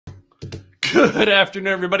Good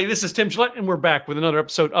afternoon, everybody. This is Tim Gillette, and we're back with another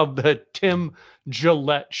episode of the Tim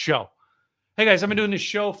Gillette Show. Hey, guys, I've been doing this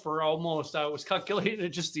show for almost, I was calculating it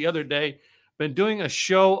just the other day, been doing a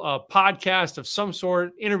show, a podcast of some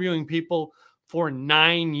sort, interviewing people for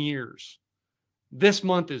 9 years. This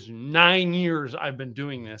month is 9 years I've been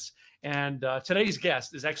doing this. And today's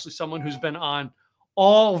guest is actually someone who's been on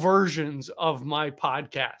all versions of my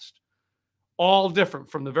podcast. All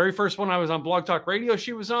different. From the very first one I was on Blog Talk Radio,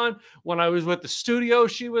 she was on. When I was with the studio,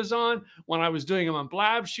 she was on. When I was doing them on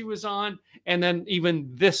Blab, she was on. And then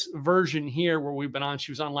even this version here where we've been on,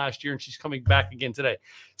 she was on last year and she's coming back again today.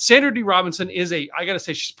 Sandra Dee Robinson is I got to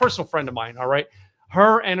say, she's a personal friend of mine, all right?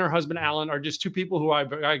 Her and her husband, Alan, are just two people who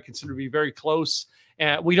I consider to be very close.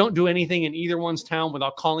 We don't do anything in either one's town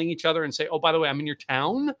without calling each other and say, oh, by the way, I'm in your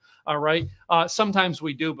town, all right? Sometimes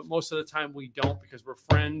we do, but most of the time we don't because we're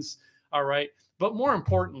friends. All right. But more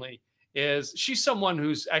importantly is she's someone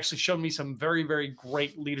who's actually shown me some very, very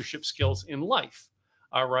great leadership skills in life.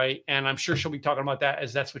 All right. And I'm sure she'll be talking about that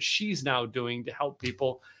as that's what she's now doing to help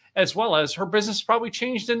people, as well as her business probably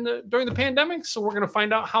changed during the pandemic. So we're going to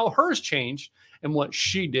find out how hers changed and what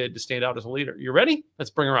she did to stand out as a leader. You ready?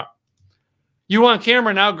 Let's bring her up. You on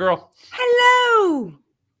camera now, girl. Hello.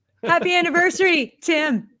 Happy anniversary,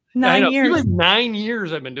 Tim. 9 years. Like 9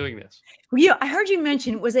 years I've been doing this. Well, yeah, I heard you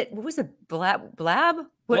mention, what was it, Blab?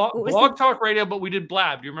 Blog Talk Radio, but we did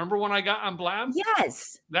Blab. Do you remember when I got on Blab?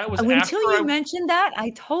 Yes. That was until you mentioned that,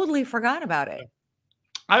 I totally forgot about it.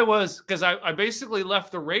 Because I basically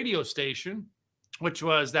left the radio station, which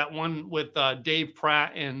was that one with Dave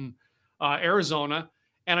Pratt in Arizona.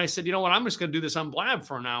 And I said, you know what, I'm just going to do this on Blab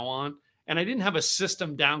from now on. And I didn't have a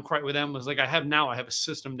system down quite with them. It was like I have a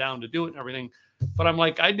system down to do it and everything. But I'm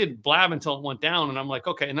like, I did Blab until it went down. And I'm like,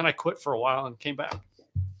 okay. And then I quit for a while and came back.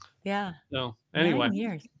 Yeah. So anyway. 9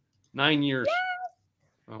 years. 9 years.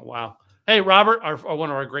 Yeah. Oh, wow. Hey, Robert, one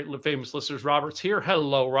of our great famous listeners, Robert's here.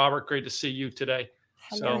 Hello, Robert. Great to see you today.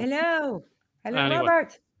 Hello, anyway.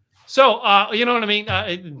 Robert. So, you know what I mean?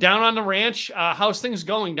 Down on the ranch, how's things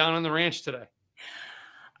going down on the ranch today?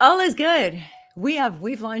 All is good.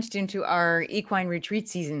 We've launched into our equine retreat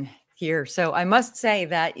season here. So I must say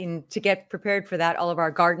that to get prepared for that, all of our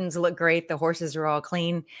gardens look great. The horses are all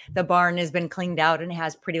clean. The barn has been cleaned out and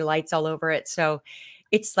has pretty lights all over it. So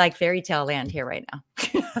it's like fairy tale land here right now.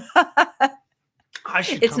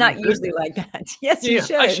 It's not usually like that. Yes, you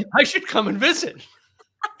should. I should come and visit.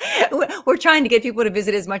 We're trying to get people to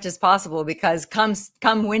visit as much as possible because come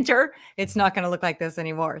winter, it's not going to look like this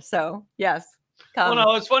anymore. So yes. Well, no,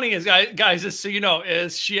 what's funny is, guys, just so you know,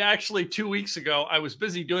 is she actually 2 weeks ago, I was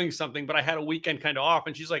busy doing something, but I had a weekend kind of off.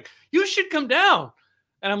 And she's like, you should come down.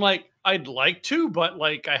 And I'm like, I'd like to, but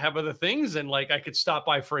like I have other things and like I could stop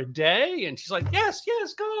by for a day. And she's like, yes,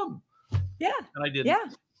 come. Yeah. And I did. Yeah.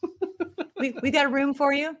 we got a room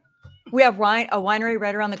for you. We have a winery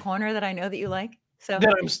right around the corner that I know that you like. So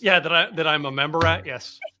that I'm a member at.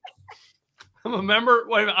 Yes. I'm a member.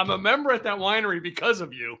 Wait a minute, I'm a member at that winery because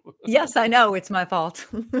of you. Yes, I know. It's my fault.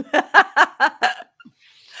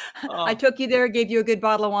 I took you there, gave you a good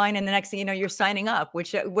bottle of wine, and the next thing you know, you're signing up,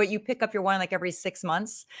 what you pick up your wine like every 6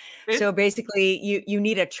 months. So basically, you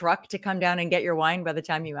need a truck to come down and get your wine by the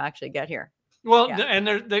time you actually get here. Well, yeah. And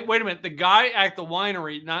wait a minute. The guy at the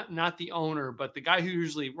winery, not the owner, but the guy who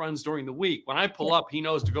usually runs during the week, when I pull up, he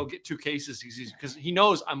knows to go get 2 cases because he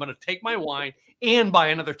knows I'm going to take my wine and buy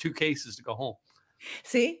another 2 cases to go home.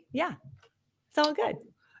 See? Yeah. It's all good.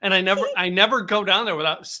 And I never go down there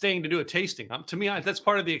without staying to do a tasting. To me, that's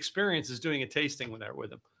part of the experience is doing a tasting with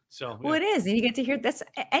him. So, well, it is. And you get to hear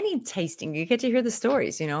any tasting. You get to hear the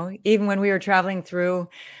stories, even when we were traveling through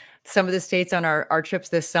some of the states on our trips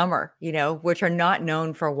this summer, which are not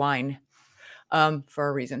known for wine, for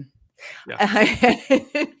a reason. Yeah.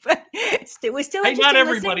 But it was still not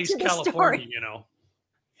everybody's California,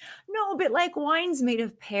 No, but like wines made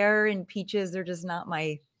of pear and peaches, they're just not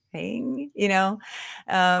my thing,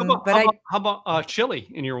 How about chili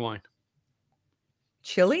in your wine?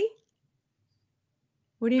 Chili?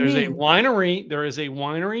 What do you mean? There is a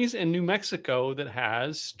wineries in New Mexico that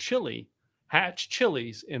has Hatch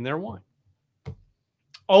chilies in their wine.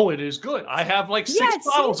 Oh, it is good. I have like 6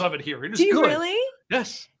 bottles of it here. It is good. Do you really?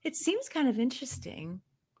 Yes. It seems kind of interesting.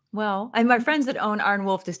 Well, and my friends that own Iron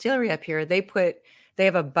Wolf Distillery up here, they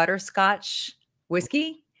have a butterscotch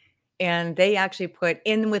whiskey, and they actually put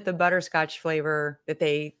in with the butterscotch flavor that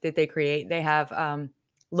they create. They have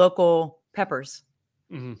local peppers.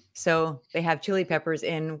 Mm-hmm. So they have chili peppers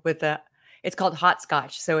in with It's called hot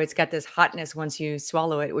scotch. So it's got this hotness once you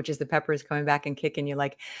swallow it, which is the peppers coming back and kicking you.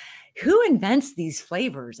 Like, who invents these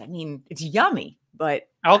flavors? I mean, it's yummy, but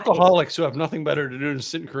Alcoholics who have nothing better to do than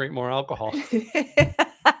sit and create more alcohol.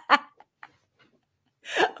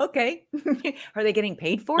 Okay. Are they getting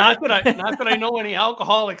paid for Not it? that I know any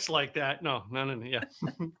alcoholics like that. No. Yeah.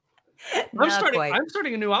 I'm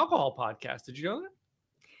starting a new alcohol podcast. Did you know that?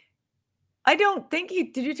 I don't think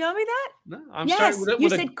did you tell me that? No, I'm yes, starting you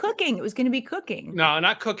said cooking. It was going to be cooking. No,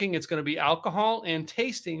 not cooking. It's going to be alcohol and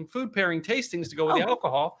tasting, food pairing tastings to go with the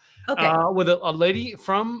alcohol. Okay. With a lady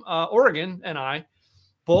from Oregon and I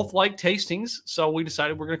both like tastings. So we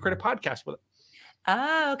decided we're going to create a podcast with it.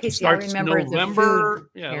 Oh, okay. See, I remember November,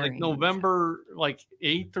 like November, like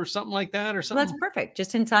 8th or something like that, or something. Well, that's perfect.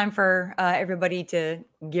 Just in time for everybody to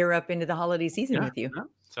gear up into the holiday season with you. Yeah.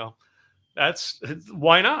 So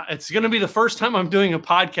why not? It's going to be the first time I'm doing a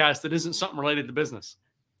podcast that isn't something related to business.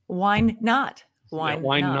 Why not?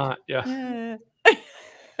 Why not? Yeah.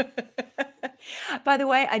 By the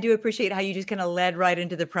way, I do appreciate how you just kind of led right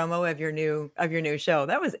into the promo of your new show.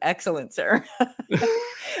 That was excellent, sir.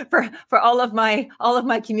 for all of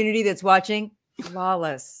my community that's watching,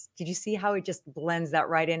 flawless. Did you see how it just blends that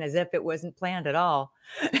right in as if it wasn't planned at all?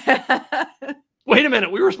 Wait a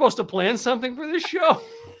minute, we were supposed to plan something for this show.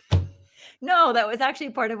 No, that was actually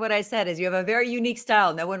part of what I said. Is you have a very unique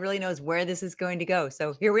style. No one really knows where this is going to go.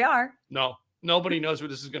 So here we are. No, nobody knows where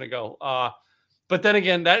this is going to go. But then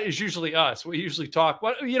again, that is usually us. We usually talk,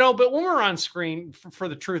 but when we're on screen, for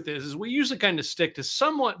the truth is we usually kind of stick to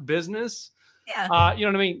somewhat business. Yeah. You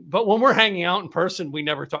know what I mean? But when we're hanging out in person, we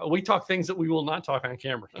never talk. We talk things that we will not talk on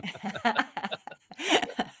camera.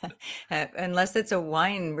 Unless it's a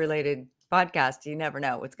wine related podcast, you never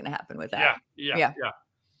know what's going to happen with that.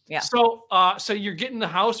 Yeah. So you're getting the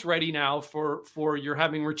house ready now for you're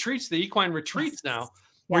having retreats, the equine retreats now.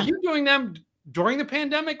 Were you doing them during the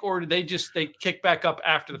pandemic, or did they kick back up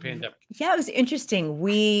after the pandemic? Yeah, it was interesting.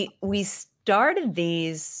 We started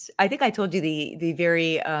these. I think I told you the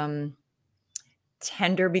very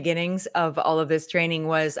tender beginnings of all of this training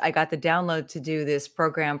was I got the download to do this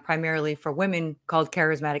program primarily for women called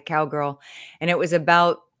Charismatic Cowgirl, and it was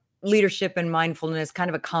about leadership and mindfulness, kind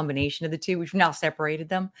of a combination of the two. We've now separated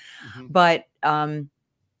them, but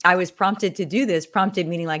I was prompted to do this, prompted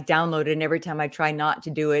meaning like downloaded. And every time I try not to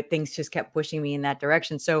do it, things just kept pushing me in that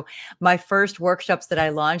direction. So my first workshops that I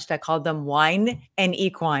launched, I called them Wine and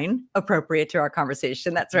Equine, appropriate to our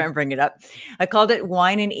conversation. That's why I'm bringing it up. I called it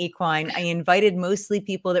Wine and Equine. I invited mostly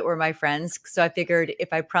people that were my friends. So I figured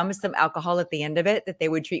if I promised them alcohol at the end of it, that they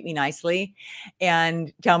would treat me nicely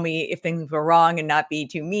and tell me if things were wrong and not be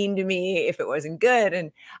too mean to me if it wasn't good.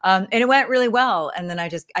 And it went really well. And then I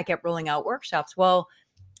kept rolling out workshops. Well,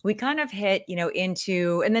 we kind of hit,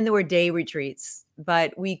 into, and then there were day retreats,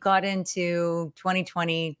 but we got into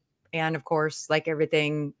 2020. And of course, like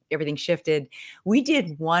everything shifted. We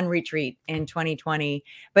did one retreat in 2020,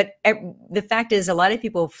 but the fact is a lot of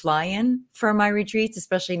people fly in for my retreats,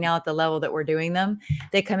 especially now at the level that we're doing them.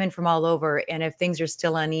 They come in from all over. And if things are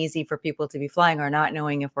still uneasy for people to be flying or not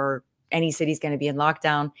knowing if any city's going to be in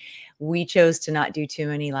lockdown, we chose to not do too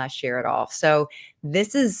many last year at all. So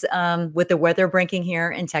this is with the weather breaking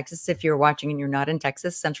here in Texas. If you're watching and you're not in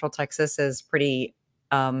Texas, Central Texas is pretty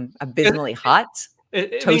abysmally hot.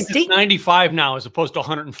 It means it's 95 now as opposed to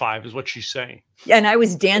 105 is what she's saying. And I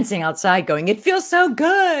was dancing outside going, it feels so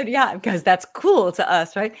good. Yeah, because that's cool to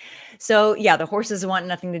us, right? So yeah, the horses want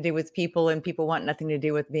nothing to do with people and people want nothing to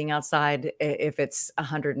do with being outside if it's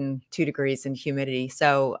 102 degrees and humidity.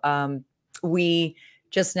 So we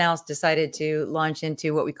just now decided to launch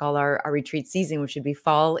into what we call our retreat season, which would be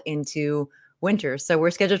fall into winter. So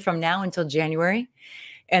we're scheduled from now until January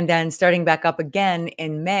and then starting back up again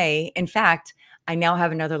in May. In fact, I now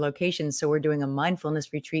have another location. So we're doing a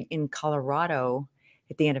mindfulness retreat in Colorado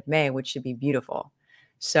at the end of May, which should be beautiful.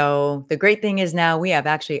 So the great thing is now we have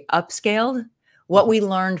actually upscaled. What we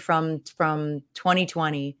learned from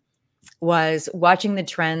 2020 was watching the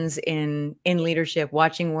trends in leadership,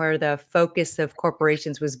 watching where the focus of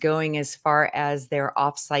corporations was going as far as their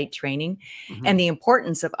offsite training and the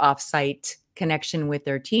importance of offsite connection with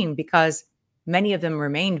their team, because many of them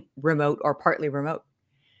remained remote or partly remote.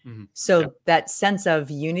 So that sense of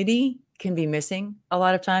unity can be missing a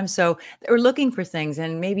lot of times. So they're looking for things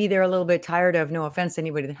and maybe they're a little bit tired of, no offense to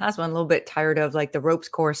anybody that has one, a little bit tired of like the ropes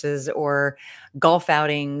courses or golf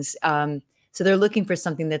outings. So they're looking for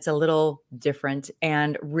something that's a little different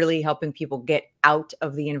and really helping people get out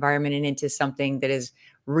of the environment and into something that is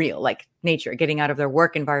real, like nature, getting out of their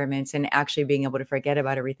work environments and actually being able to forget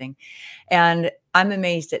about everything. And I'm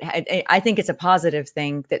amazed at, I think it's a positive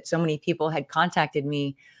thing that so many people had contacted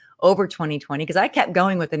me over 2020 because I kept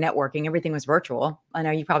going with the networking. Everything was virtual. I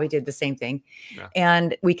know you probably did the same thing. Yeah.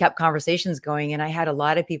 And we kept conversations going. And I had a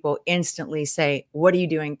lot of people instantly say, what are you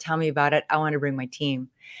doing? Tell me about it. I want to bring my team.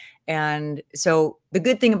 And so the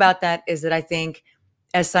good thing about that is that I think,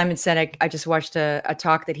 as Simon said, I just watched a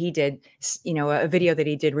talk that he did, a video that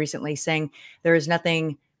he did recently saying there is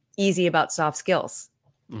nothing easy about soft skills.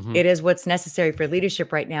 Mm-hmm. It is what's necessary for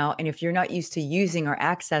leadership right now. And if you're not used to using or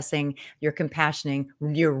accessing your compassioning,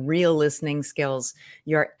 your real listening skills,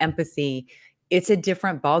 your empathy, it's a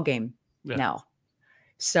different ballgame now.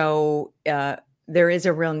 So there is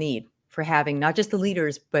a real need for having not just the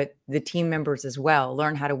leaders, but the team members as well,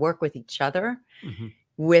 learn how to work with each other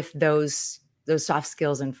with those soft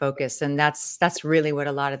skills and focus. And that's really what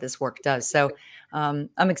a lot of this work does. So I'm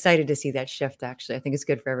excited to see that shift. Actually, I think it's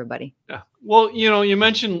good for everybody. Yeah. Well, you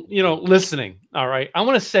mentioned, listening. All right. I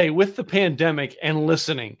want to say with the pandemic and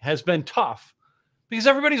listening has been tough because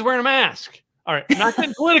everybody's wearing a mask. All right. I'm not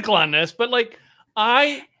getting political on this, but like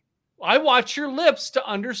I watch your lips to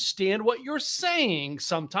understand what you're saying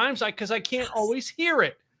sometimes because I can't always hear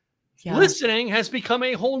it. Yeah. Listening has become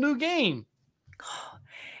a whole new game.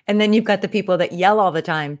 And then you've got the people that yell all the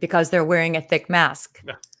time because they're wearing a thick mask.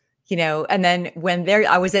 Yeah. And then when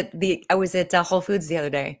I was at Whole Foods the other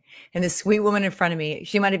day, and this sweet woman in front of me,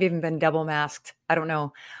 she might have even been double masked. I don't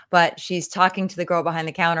know, but she's talking to the girl behind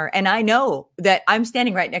the counter. And I know that I'm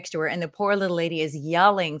standing right next to her and the poor little lady is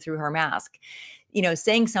yelling through her mask,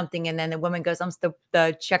 saying something. And then the woman goes,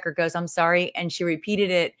 the checker goes, I'm sorry. And she repeated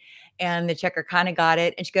it. And the checker kind of got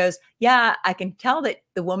it. And she goes, yeah, I can tell that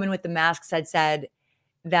the woman with the masks had said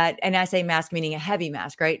that, and I say mask meaning a heavy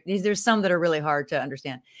mask, right? There's some that are really hard to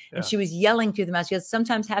understand. Yeah. And she was yelling through the mask. She goes,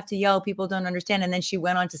 sometimes have to yell, people don't understand. And then she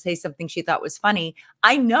went on to say something she thought was funny.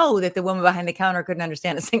 I know that the woman behind the counter couldn't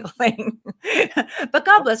understand a single thing, but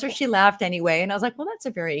God bless her, she laughed anyway. And I was like, well, that's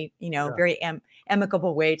a very, very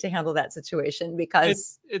amicable way to handle that situation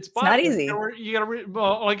because it's not easy. You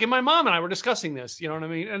gotta like, my mom and I were discussing this, you know what I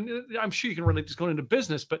mean? And I'm sure you can really just go into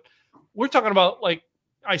business, but we're talking about like,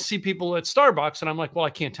 I see people at Starbucks and I'm like, well,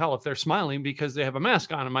 I can't tell if they're smiling because they have a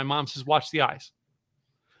mask on. And my mom says, watch the eyes.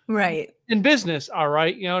 Right. In business. All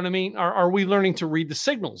right. You know what I mean? Are we learning to read the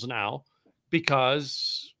signals now?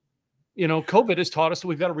 Because, COVID has taught us that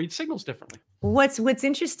we've got to read signals differently. What's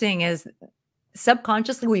interesting is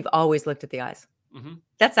subconsciously, we've always looked at the eyes. Mm-hmm.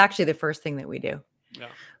 That's actually the first thing that we do. Yeah.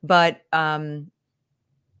 But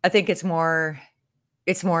I think it's more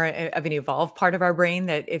of an evolved part of our brain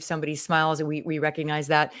that if somebody smiles, we recognize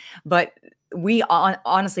that. But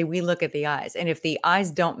honestly, we look at the eyes. And if the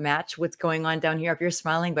eyes don't match what's going on down here, if you're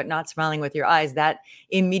smiling but not smiling with your eyes, that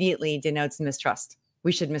immediately denotes mistrust.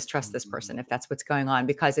 We should mistrust this person if that's what's going on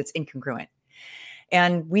because it's incongruent.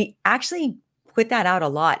 And we actually put that out a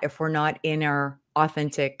lot if we're not in our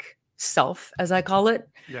authentic self, as I call it,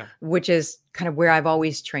 which is kind of where I've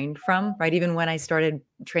always trained from, right? Even when I started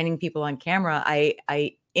training people on camera,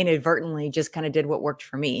 I inadvertently just kind of did what worked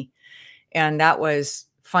for me. And that was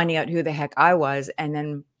finding out who the heck I was and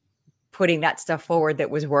then putting that stuff forward that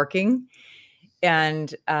was working.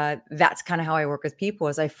 And that's kind of how I work with people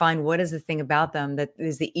is I find what is the thing about them that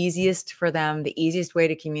is the easiest for them, the easiest way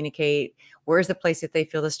to communicate. Where's the place that they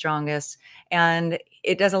feel the strongest? And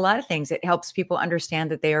it does a lot of things. It helps people understand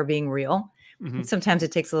that they are being real. Mm-hmm. Sometimes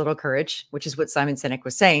it takes a little courage, which is what Simon Sinek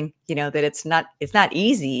was saying, that it's not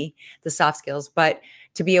easy, the soft skills, but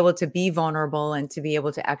to be able to be vulnerable and to be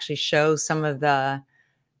able to actually show some of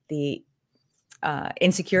the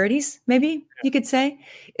insecurities, maybe you could say,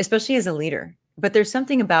 especially as a leader. But there's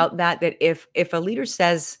something about that if a leader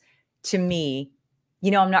says to me,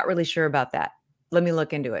 I'm not really sure about that. Let me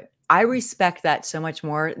look into it. I respect that so much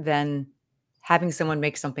more than having someone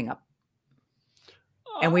make something up.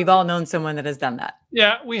 And we've all known someone that has done that.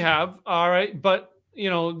 Yeah, we have. All right. But,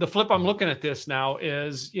 the flip I'm looking at this now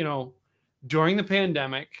is, during the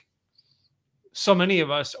pandemic, so many of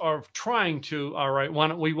us are trying to, all right,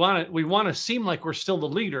 we want to seem like we're still the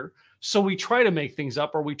leader. So we try to make things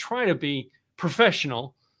up or we try to be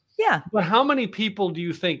professional. Yeah. But how many people do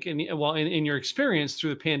you think in your experience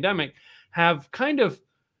through the pandemic have kind of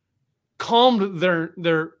calmed their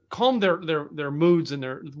moods and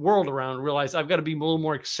their world around and realize I've got to be a little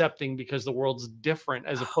more accepting because the world's different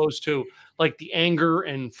as opposed to like the anger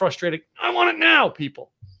and frustrated, I want it now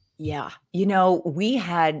people. Yeah. We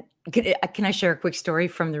had, can I share a quick story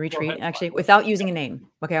from the retreat actually without using a name?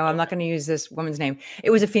 Okay. Well, I'm not going to use this woman's name.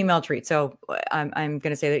 It was a female retreat. So I'm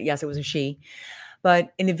going to say that, yes, it was a she.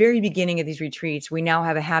 But in the very beginning of these retreats, we now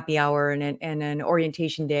have a happy hour and an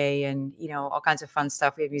orientation day and, all kinds of fun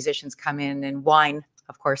stuff. We have musicians come in and wine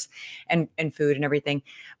of course, and food and everything.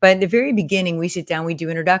 But in the very beginning, we sit down, we do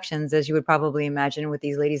introductions, as you would probably imagine, with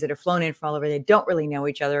these ladies that have flown in from all over. They don't really know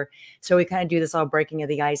each other. So we kind of do this all breaking of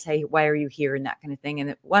the ice. Hey, why are you here? And that kind of thing.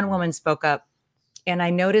 And one woman spoke up, and I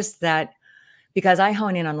noticed that because I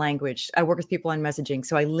hone in on language, I work with people on messaging.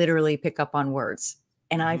 So I literally pick up on words.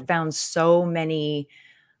 And I found so many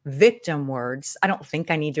victim words. I don't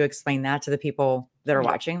think I need to explain that to the people that are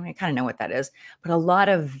watching. I kind of know what that is, but a lot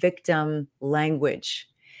of victim language.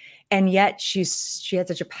 And yet she had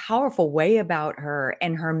such a powerful way about her,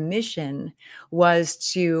 and her mission was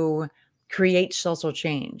to create social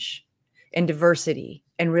change and diversity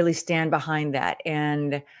and really stand behind that,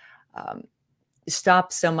 and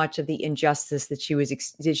stop so much of the injustice that she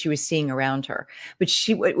was seeing around her. But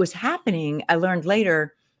what was happening, I learned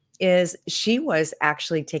later, is she was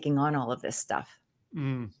actually taking on all of this stuff.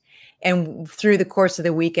 And through the course of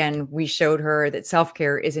the weekend, we showed her that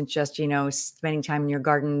self-care isn't just, spending time in your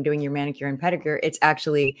garden, doing your manicure and pedicure. It's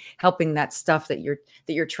actually helping that stuff that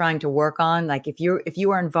you're trying to work on. Like if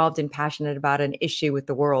you are involved and passionate about an issue with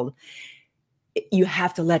the world, you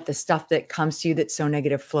have to let the stuff that comes to you that's so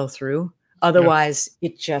negative flow through. Otherwise,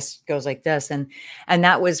 it just goes like this. And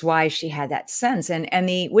that was why she had that sense. And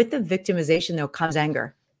with the victimization, though, comes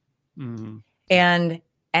anger. And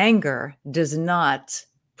anger does not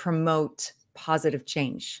promote positive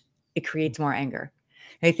change. It creates more anger.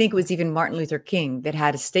 And I think it was even Martin Luther King that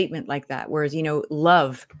had a statement like that, whereas,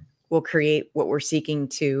 love will create what we're seeking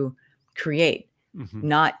to create,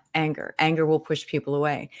 not anger. Anger will push people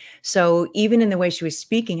away. So even in the way she was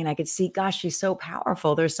speaking, and I could see, gosh, she's so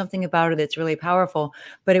powerful. There's something about her that's really powerful,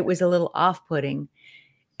 but it was a little off-putting.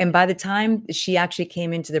 And by the time she actually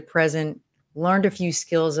came into the present, learned a few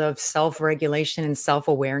skills of self-regulation and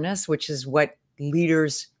self-awareness, which is what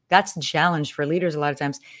leaders, that's the challenge for leaders a lot of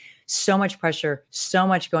times. So much pressure, so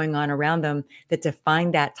much going on around them, that to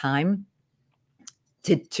find that time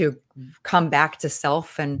to come back to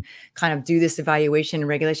self and kind of do this evaluation and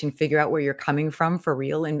regulation, figure out where you're coming from for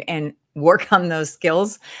real, and work on those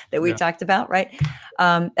skills that we talked about, right?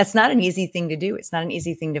 That's not an easy thing to do. It's not an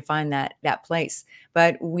easy thing to find that place.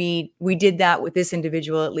 But we did that with this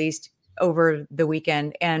individual, at least over the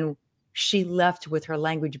weekend, and she left with her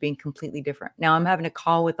language being completely different. Now I'm having a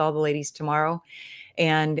call with all the ladies tomorrow,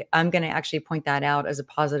 and I'm going to actually point that out as a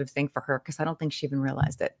positive thing for her, because I don't think she even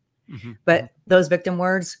realized it. But those victim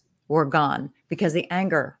words were gone because the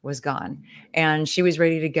anger was gone, and she was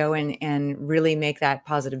ready to go and really make that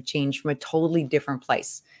positive change from a totally different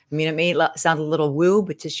place. I mean, it may sound a little woo,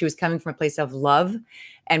 but she was coming from a place of love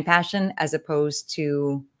and passion, as opposed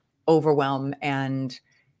to overwhelm and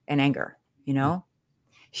anger,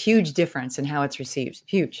 huge difference in how it's received.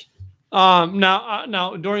 Huge.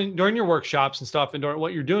 Now during your workshops and stuff, and during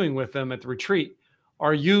what you're doing with them at the retreat,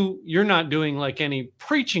 you're not doing like any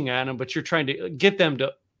preaching at them, but you're trying to get them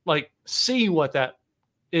to like see what that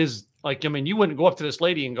is like. I mean, you wouldn't go up to this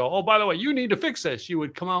lady and go, "Oh, by the way, you need to fix this." You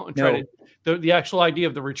would come out and try to, the actual idea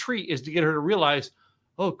of the retreat is to get her to realize,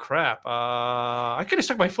 oh crap, I could have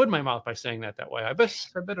stuck my foot in my mouth by saying that way. I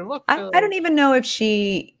better look. I don't even know if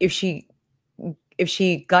she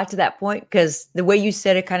got to that point, because the way you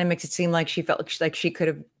said it kind of makes it seem like she felt like she could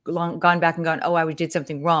have gone back and gone, oh, I did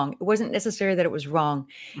something wrong. It wasn't necessarily that it was wrong.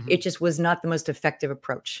 It just was not the most effective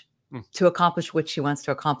approach to accomplish what she wants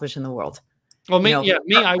to accomplish in the world. Well,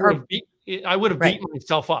 I would have beat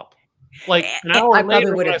myself up. Like an hour I later,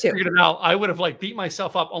 probably would have too. Figured it out, I would have like beat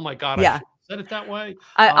myself up. Oh my God. I said it that way.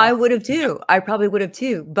 I would have too. I probably would have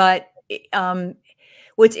too. But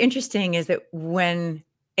what's interesting is that when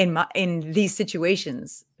in these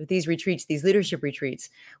situations, these retreats, these leadership retreats,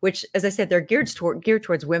 which, as I said, they're geared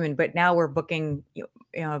towards women, but now we're booking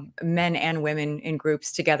men and women in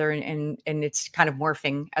groups together, and it's kind of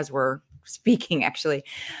morphing as we're speaking, actually.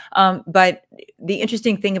 But the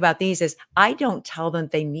interesting thing about these is I don't tell them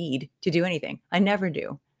they need to do anything. I never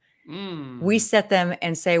do. We set them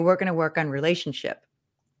and say, we're going to work on relationship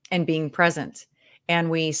and being present. And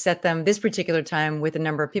we set them this particular time with a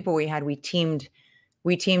number of people we had. We teamed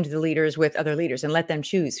the leaders with other leaders and let them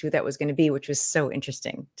choose who that was going to be, which was so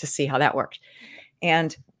interesting to see how that worked.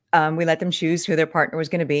 And we let them choose who their partner was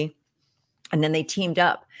going to be. And then they teamed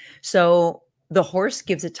up. So the horse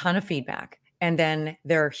gives a ton of feedback, and then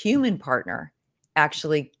their human partner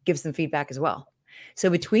actually gives them feedback as well. So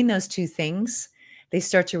between those two things, they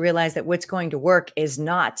start to realize that what's going to work is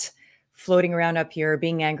not floating around up here,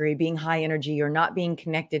 being angry, being high energy, or not being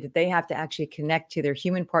connected. They have to actually connect to their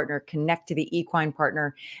human partner, connect to the equine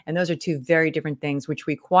partner. And those are two very different things, which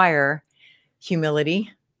require humility.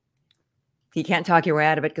 You can't talk your way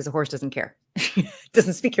out of it because the horse doesn't care.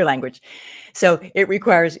 doesn't speak your language. So it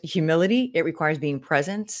requires humility. It requires being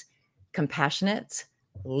present, compassionate,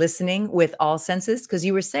 listening with all senses. Because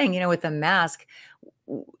you were saying, with a mask,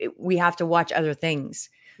 we have to watch other things.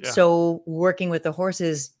 Yeah. So working with the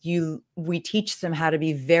horses, we teach them how to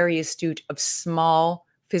be very astute of small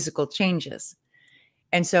physical changes.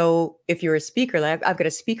 And so if you're a speaker, like I've got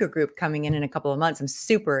a speaker group coming in a couple of months. I'm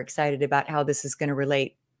super excited about how this is going to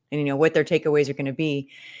relate and, what their takeaways are going to be.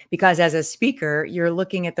 Because as a speaker, you're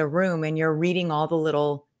looking at the room and you're reading all the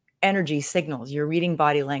little energy signals. You're reading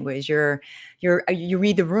body language. You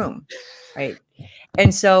read the room, right?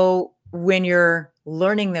 And so when you're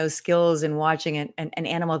learning those skills and watching an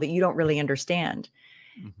animal that you don't really understand,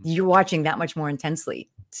 you're watching that much more intensely.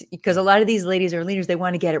 Because a lot of these ladies or leaders, they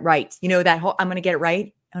want to get it right. That whole, I'm going to get it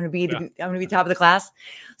right. I'm going to be top of the class.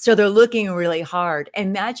 So they're looking really hard.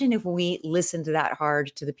 Imagine if we listened to that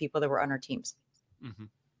hard to the people that were on our teams.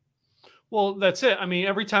 Well, that's it. I mean,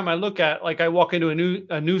 every time I look at, like, I walk into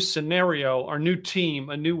a new scenario or new team,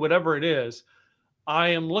 a new whatever it is, I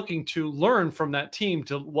am looking to learn from that team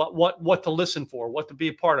to what to listen for, what to be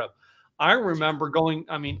a part of. I remember going,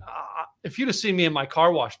 if you'd have seen me in my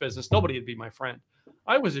car wash business, nobody would be my friend.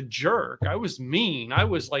 I was a jerk. I was mean. I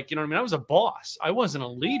was like, I was a boss. I wasn't a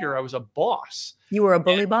leader. I was a boss. You were a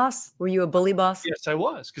bully boss? Were you a bully boss? Yes, I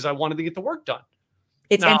was, because I wanted to get the work done.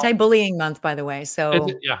 It's anti-bullying month, by the way. So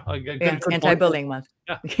it's anti-bullying month.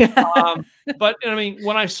 Yeah. But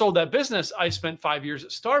when I sold that business, I spent 5 years at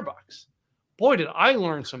Starbucks. Boy, did I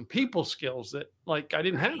learn some people skills that I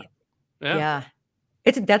didn't have. Yeah.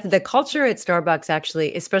 That's the culture at Starbucks,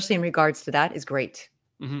 actually, especially in regards to that, is great.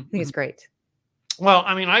 I think it's great. Well,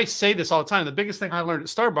 I say this all the time. The biggest thing I learned at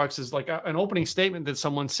Starbucks is an opening statement that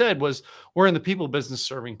someone said was, "We're in the people business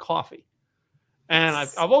serving coffee." And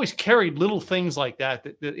I've always carried little things like that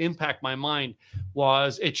impact my mind.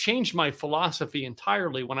 It changed my philosophy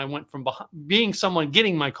entirely when I went from being someone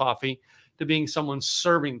getting my coffee to being someone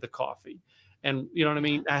serving the coffee. And you know what I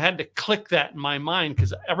mean? I had to click that in my mind,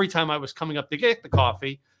 because every time I was coming up to get the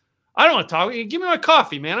coffee, I don't want to talk. Give me my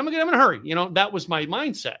coffee, man. I'm in a hurry. That was my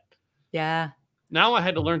mindset. Yeah. Now I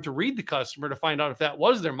had to learn to read the customer to find out if that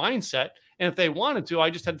was their mindset. And if they wanted to, I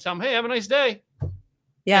just had to tell them, "Hey, have a nice day."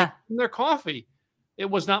 Yeah. And their coffee. It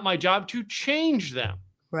was not my job to change them.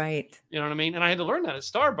 Right. You know what I mean? And I had to learn that at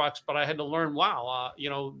Starbucks, but I had to learn,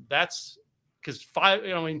 that's because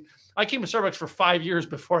I came to Starbucks for 5 years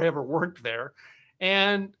before I ever worked there,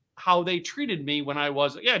 and how they treated me when I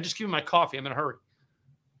was, just give me my coffee. I'm in a hurry.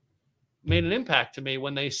 Made an impact to me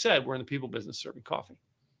when they said, "We're in the people business serving coffee."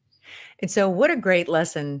 And so what a great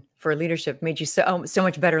lesson for leadership. Made you so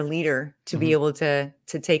much better leader to be able to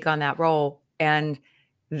take on that role. And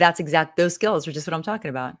those skills are just what I'm talking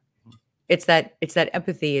about. It's that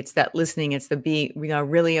empathy, it's that listening, it's the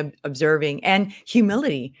really observing, and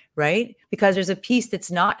humility, right? Because there's a piece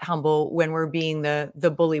that's not humble when we're being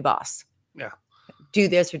the bully boss. Yeah. Do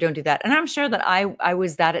this or don't do that. And I'm sure that I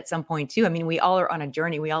was that at some point too. We all are on a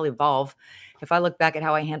journey. We all evolve. If I look back at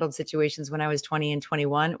how I handled situations when I was 20 and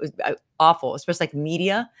 21, it was awful, especially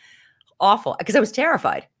media, awful, because I was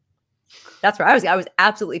terrified. That's where I was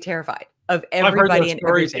absolutely terrified of everybody and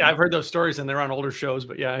everything. Yeah, I've heard those stories, and they're on older shows,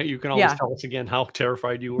 but you can always tell us again how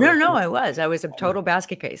terrified you were. No, I was a total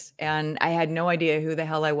basket case, and I had no idea who the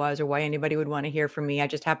hell I was or why anybody would want to hear from me. I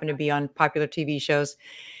just happened to be on popular TV shows.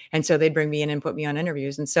 And so they'd bring me in and put me on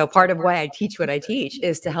interviews. And so part of why I teach what I teach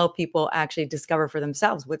is to help people actually discover for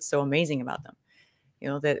themselves what's so amazing about them.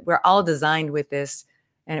 That we're all designed with this,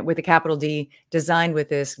 and with a capital D, designed with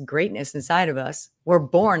this greatness inside of us. We're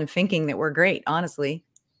born thinking that we're great, honestly.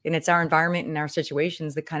 And it's our environment and our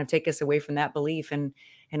situations that kind of take us away from that belief. And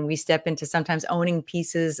we step into sometimes owning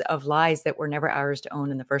pieces of lies that were never ours to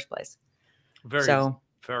own in the first place.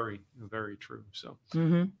 Very, very true. So,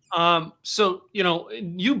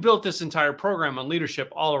 you built this entire program on leadership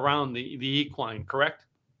all around the equine, correct?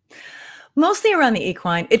 Mostly around the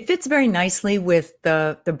equine. It fits very nicely with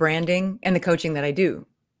the branding and the coaching that I do,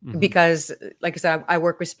 because, like I said, I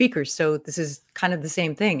work with speakers. So this is kind of the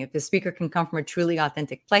same thing. If the speaker can come from a truly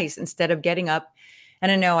authentic place, instead of getting up,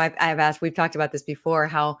 and I know we've talked about this before,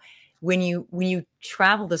 how when you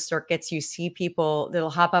travel the circuits, you see people that'll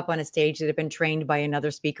hop up on a stage that have been trained by another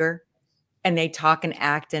speaker, and they talk and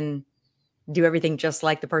act and do everything just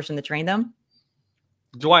like the person that trained them.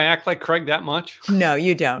 Do I act like Craig that much? No,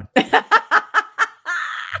 you don't.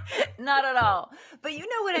 Not at all. But you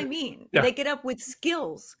know what I mean. Yeah. They get up with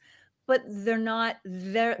skills, but they're not,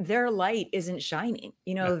 their light isn't shining.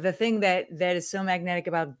 You know, the thing that is so magnetic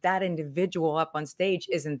about that individual up on stage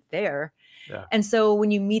isn't there. Yeah. And so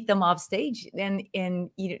when you meet them off stage, and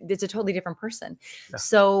it's a totally different person. Yeah.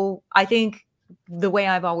 So I think the way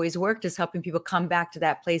I've always worked is helping people come back to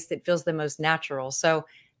that place that feels the most natural. So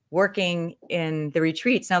working in the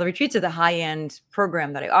retreats. Now, the retreats are the high-end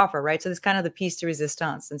program that I offer, right? So it's kind of the piece de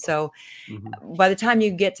resistance. And so by the time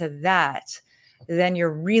you get to that, then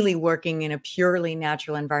you're really working in a purely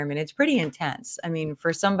natural environment. It's pretty intense. I mean,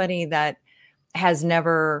 for somebody that has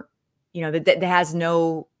never, you know, that has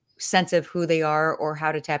no sense of who they are or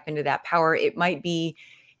how to tap into that power, it might be,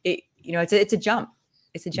 you know, it's a jump.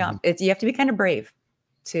 It's a jump. You have to be kind of brave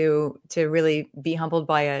to really be humbled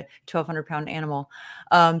by a 1,200-pound animal.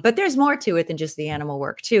 But there's more to it than just the animal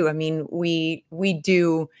work too. I mean, we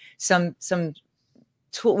do some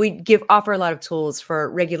tool, offer a lot of tools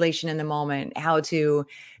for regulation in the moment, how to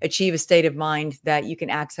achieve a state of mind that you can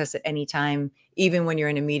access at any time, even when you're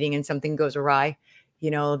in a meeting and something goes awry.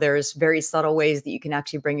 You know, there's very subtle ways that you can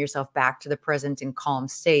actually bring yourself back to the present and calm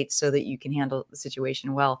state so that you can handle the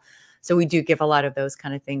situation well. So we do give a lot of those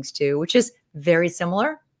kind of things too, which is very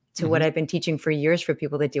similar to what I've been teaching for years for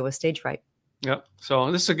people that deal with stage fright. Yep.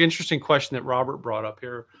 So this is an interesting question that Robert brought up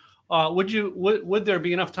here. Would there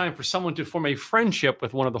be enough time for someone to form a friendship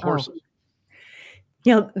with one of the horses?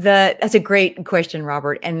 You know, that's a great question,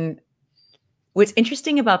 Robert. And what's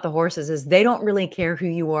interesting about the horses is they don't really care who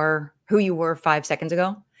you were 5 seconds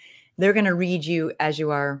ago. They're going to read you as you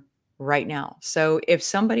are right now. So if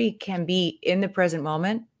somebody can be in the present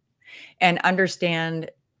moment and understand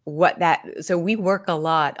so we work a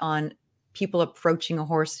lot on people approaching a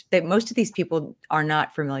horse, that most of these people are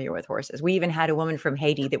not familiar with horses. We even had a woman from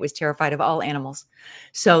Haiti that was terrified of all animals.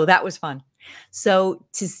 So that was fun. So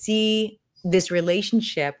to see this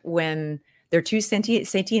relationship when they're two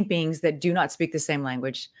sentient beings that do not speak the same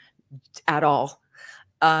language at all,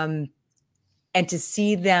 and to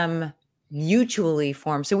see them mutually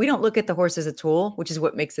form. So we don't look at the horse as a tool, which is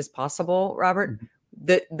what makes this possible, Robert.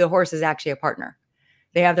 The horse is actually a partner.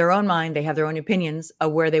 They have their own mind. They have their own opinions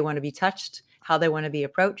of where they want to be touched, how they want to be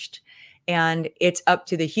approached. And it's up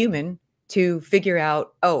to the human to figure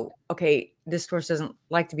out, oh, okay, this horse doesn't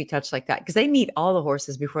like to be touched like that. Because they meet all the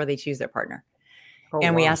horses before they choose their partner.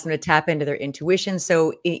 And we ask them to tap into their intuition.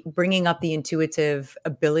 So bringing up the intuitive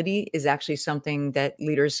ability is actually something that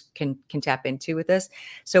leaders can tap into with this.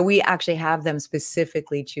 So we actually have them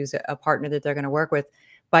specifically choose a partner that they're going to work with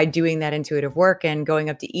by doing that intuitive work and going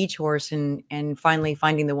up to each horse and finally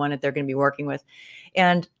finding the one that they're going to be working with.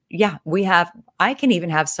 And yeah, I can even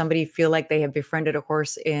have somebody feel like they have befriended a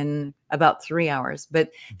horse in about 3 hours.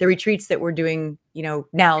 But the retreats that we're doing, you know,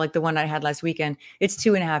 now, like the one I had last weekend, it's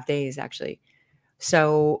 2.5 days actually.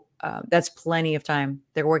 So that's plenty of time.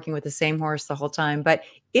 They're working with the same horse the whole time. But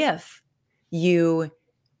if you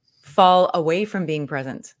fall away from being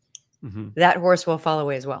present, that horse will fall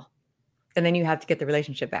away as well. And then you have to get the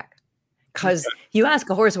relationship back. Because you ask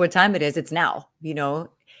a horse what time it is, it's now, you know.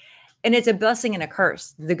 And it's a blessing and a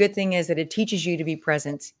curse. The good thing is that it teaches you to be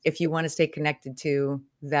present if you want to stay connected to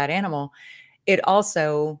that animal. It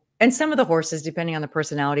also, and some of the horses, depending on the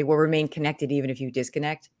personality, will remain connected even if you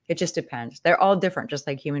disconnect. It just depends. They're all different, just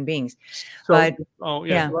like human beings. So, but I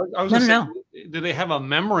was going to say, do they have a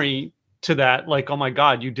memory to that? Like, oh my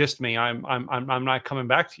God, you dissed me. I'm not coming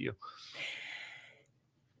back to you.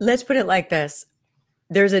 Let's put it like this.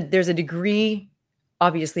 There's a degree,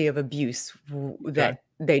 obviously, of abuse that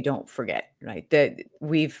they don't forget, right?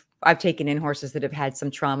 I've taken in horses that have had some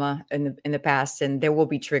trauma in the past, and there will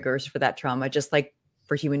be triggers for that trauma, just like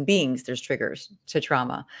for human beings, there's triggers to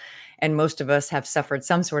trauma. And most of us have suffered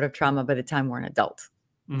some sort of trauma by the time we're an adult,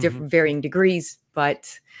 different varying degrees,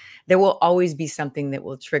 but there will always be something that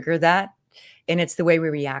will trigger that. And it's the way we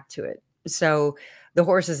react to it. So the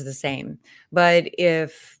horse is the same. But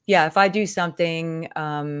if I do something,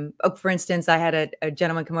 for instance, I had a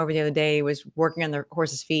gentleman come over the other day, was working on the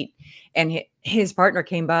horse's feet, and his partner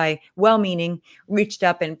came by, well-meaning, reached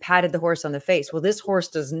up and patted the horse on the face. Well, this horse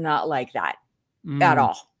does not like that at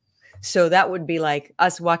all. So that would be like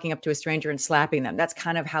us walking up to a stranger and slapping them. That's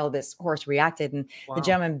kind of how this horse reacted. And the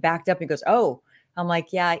gentleman backed up and goes, oh, I'm like,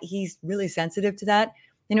 yeah, he's really sensitive to that.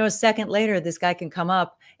 You know, a second later, this guy can come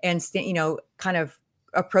up and, kind of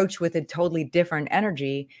approach with a totally different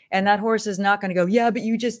energy. And that horse is not going to go, yeah, but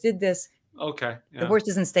you just did this. Okay. Yeah. The horse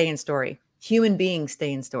doesn't stay in story. Human beings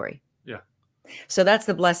stay in story. Yeah. So that's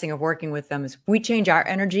the blessing of working with them, is we change our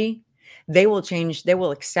energy, they will change. They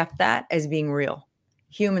will accept that as being real.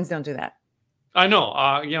 Humans don't do that. I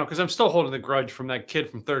know, because I'm still holding the grudge from that kid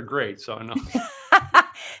from 3rd grade. So I know.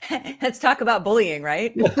 Let's talk about bullying,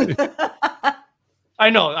 right? I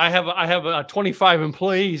know. I have 25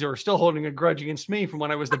 employees who are still holding a grudge against me from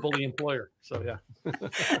when I was the bully employer. So yeah,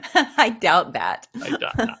 I doubt that. I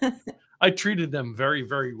doubt that. I treated them very,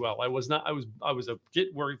 very well. I was not. I was a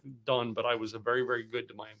get work done, but I was a very, very good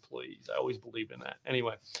to my employees. I always believed in that.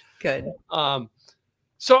 Anyway, Good.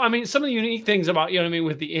 So I mean, some of the unique things about, you know what I mean,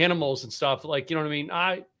 with the animals and stuff, like, you know what I mean.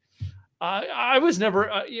 I was never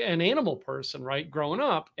an animal person, right, growing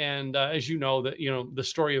up, and as you know, that, you know, the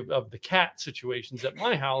story of the cat situations at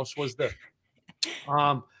my house was the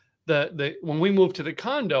when we moved to the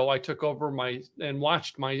condo, I took over and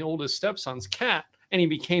watched my oldest stepson's cat, and he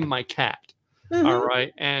became my cat. All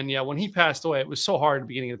right. And yeah, when he passed away, it was so hard at the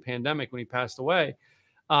beginning of the pandemic when he passed away.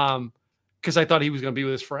 Because I thought he was going to be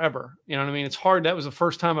with us forever. You know what I mean? It's hard. That was the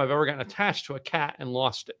first time I've ever gotten attached to a cat and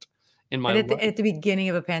lost it in my And life. at the beginning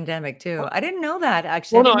of a pandemic too. I didn't know that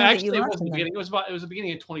actually. Well, I no, didn't know that actually, you it lost wasn't the them. beginning. It was the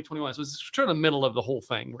beginning of 2021. So it was sort of the middle of the whole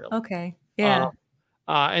thing, really. Okay. Yeah.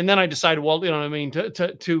 And then I decided, well, you know what I mean,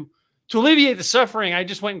 to alleviate the suffering, I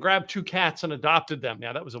just went and grabbed 2 cats and adopted them.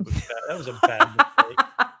 Yeah, that was a bad mistake.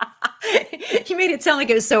 You made it sound like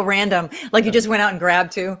it was so random, like you just went out and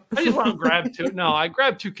grabbed 2. I just want to grab 2. No, I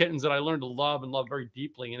grabbed 2 kittens that I learned to love and love very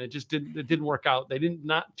deeply, and it didn't work out.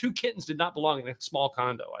 2 kittens did not belong in a small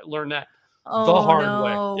condo. I learned that the hard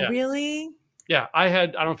way. Yeah. Really? Yeah, I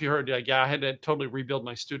don't know if you heard, I had to totally rebuild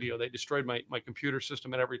my studio. They destroyed my computer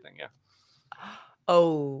system and everything. Yeah.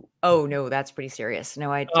 Oh no, that's pretty serious.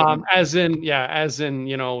 No, I didn't. As in,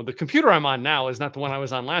 you know, the computer I'm on now is not the one I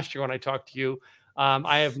was on last year when I talked to you.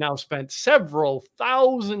 I have now spent several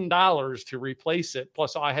 $1,000s to replace it.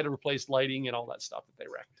 Plus, I had to replace lighting and all that stuff that they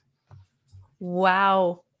wrecked.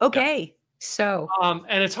 Wow. Okay. Yeah. So,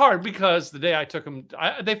 and it's hard because the day I took them,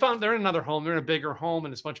 they found they're in another home. They're in a bigger home,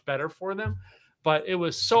 and it's much better for them. But it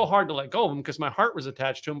was so hard to let go of them because my heart was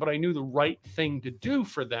attached to them. But I knew the right thing to do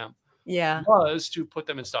for them was to put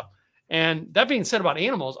them in stuff. And that being said about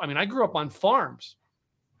animals, I mean, I grew up on farms.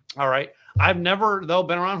 All right. I've never, though,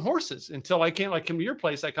 been around horses until I come to your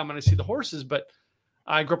place. I come and I see the horses, but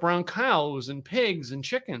I grew up around cows and pigs and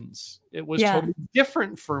chickens. It was totally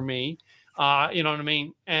different for me. You know what I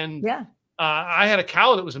mean? And I had a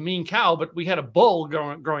cow that was a mean cow, but we had a bull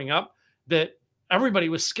growing up that everybody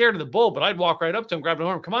was scared of the bull, but I'd walk right up to him, grab the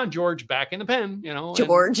arm. Come on, George, back in the pen, you know.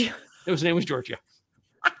 George. His name was George, yeah.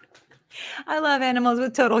 I love animals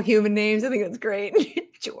with total human names. I think that's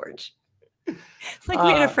great. George. Like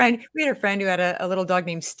we had a friend who had a little dog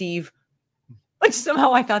named Steve, which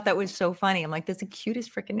somehow I thought that was so funny. I'm like, that's the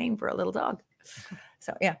cutest freaking name for a little dog.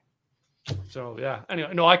 So yeah. So yeah.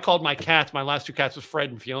 Anyway, no, I called my cats. My last 2 cats was Fred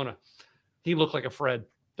and Fiona. He looked like a Fred.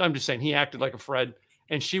 I'm just saying he acted like a Fred,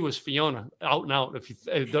 and she was Fiona, out and out. If you,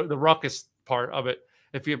 the ruckus part of it,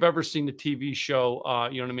 if you've ever seen the TV show,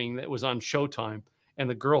 you know what I mean, that was on Showtime, and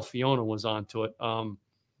the girl Fiona was onto it.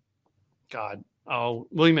 God. Oh,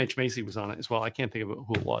 William H. Macy was on it as well. I can't think of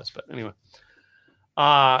who it was, but anyway.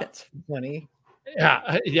 That's funny.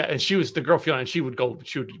 Yeah, yeah. And she was the girl Fiona, and she would go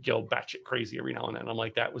batshit crazy every now and then. I'm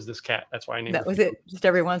like, that was this cat. That's why I named that. Was Fiona. It just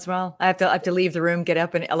every once in a while? I have to leave the room, get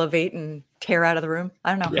up and elevate and tear out of the room.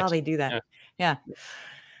 I don't know how they do that. Yeah.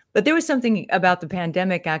 But there was something about the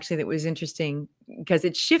pandemic actually that was interesting because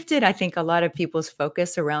it shifted, I think, a lot of people's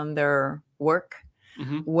focus around their work,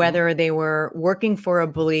 whether they were working for a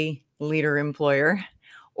bully leader employer,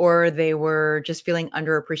 or they were just feeling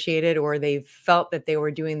underappreciated, or they felt that they were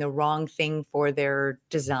doing the wrong thing for their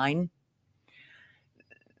design.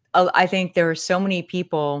 I think there are so many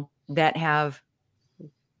people that have,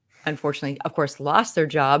 unfortunately, of course, lost their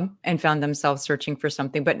job and found themselves searching for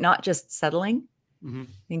something, but not just settling. I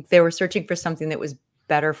think they were searching for something that was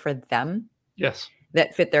better for them. Yes.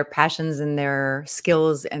 That fit their passions and their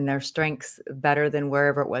skills and their strengths better than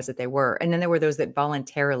wherever it was that they were. And then there were those that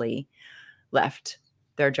voluntarily left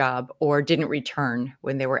their job or didn't return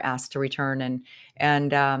when they were asked to return.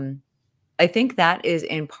 And I think that is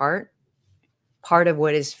in part of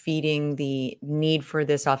what is feeding the need for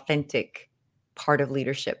this authentic part of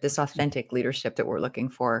leadership, this authentic leadership that we're looking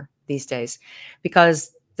for these days,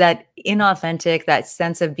 because that inauthentic, that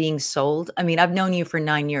sense of being sold. I mean, I've known you for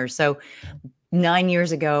 9 years. So 9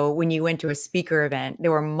 years ago, when you went to a speaker event,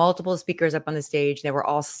 there were multiple speakers up on the stage. They were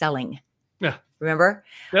all selling. Yeah. Remember?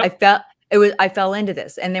 Yep. I fell into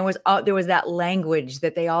this, and there was that language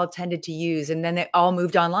that they all tended to use, and then they all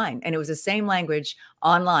moved online, and it was the same language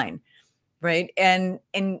online, right? And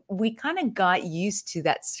we kind of got used to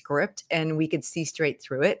that script, and we could see straight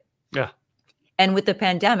through it. Yeah. And with the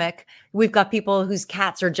pandemic, we've got people whose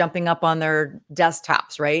cats are jumping up on their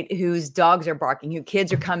desktops, right? Whose dogs are barking, who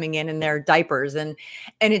kids are coming in their diapers. And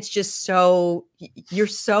it's just so, you're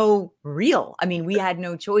so real. I mean, we had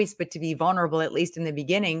no choice but to be vulnerable, at least in the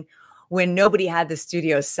beginning, when nobody had the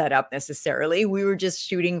studio set up necessarily. We were just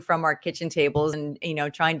shooting from our kitchen tables and,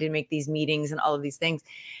 trying to make these meetings and all of these things.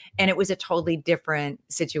 And it was a totally different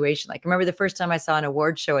situation. Like, I remember the first time I saw an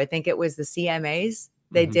award show, I think it was the CMAs.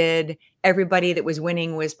 They did, everybody that was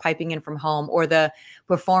winning was piping in from home, or the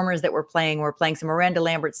performers that were playing some Miranda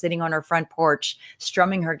Lambert sitting on her front porch,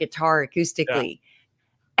 strumming her guitar acoustically.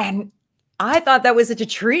 Yeah. And I thought that was such a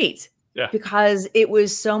treat because it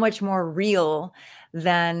was so much more real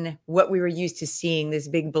than what we were used to seeing, this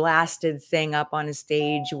big blasted thing up on a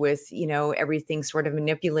stage with, everything sort of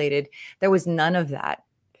manipulated. There was none of that.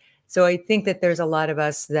 So I think that there's a lot of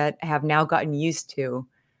us that have now gotten used to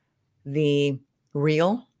the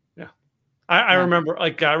real. Yeah. I remember I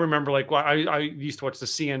used to watch the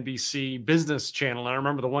CNBC business channel. And I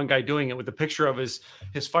remember the one guy doing it with the picture of his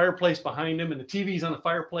fireplace behind him, and the TV's on the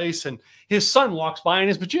fireplace, and his son walks by in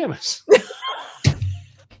his pajamas.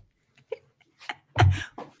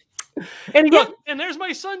 And he goes, and there's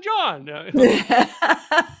my son, John.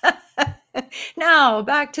 Now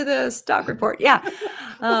back to the stock report. Yeah.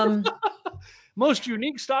 Most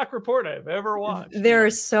unique stock report I've ever watched. There are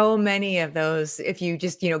so many of those. If you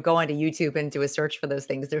just, go onto YouTube and do a search for those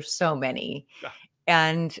things, there's so many. Yeah.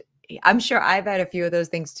 And I'm sure I've had a few of those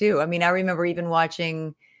things too. I mean, I remember even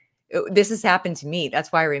watching, this has happened to me.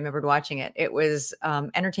 That's why I remembered watching it. It was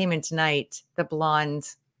Entertainment Tonight, the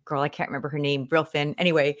blonde girl, I can't remember her name, real thin.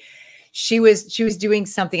 Anyway, she was doing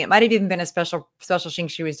something. It might have even been a special thing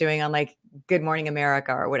she was doing on like Good Morning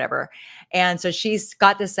America or whatever. And so she's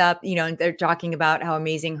got this up, and they're talking about how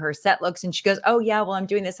amazing her set looks. And she goes, oh yeah, well, I'm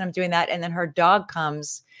doing this, I'm doing that. And then her dog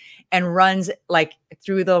comes and runs like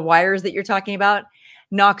through the wires that you're talking about,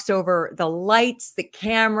 knocks over the lights, the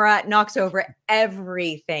camera, knocks over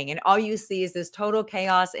everything. And all you see is this total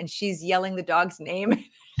chaos. And she's yelling the dog's name.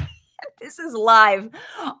 This is live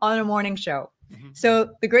on a morning show.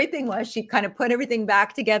 So the great thing was she kind of put everything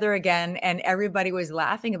back together again, and everybody was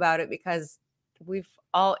laughing about it because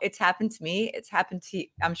it's happened to me. It's happened to you.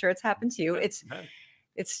 I'm sure it's happened to you. It's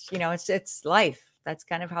life. That's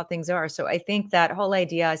kind of how things are. So I think that whole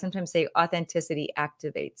idea, I sometimes say authenticity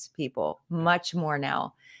activates people much more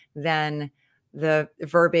now than the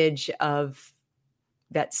verbiage of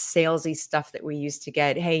that salesy stuff that we used to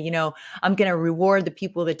get. Hey, I'm going to reward the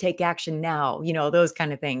people that take action now, those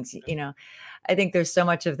kind of things, I think there's so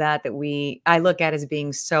much of that I look at as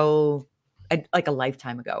being so like a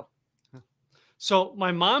lifetime ago. So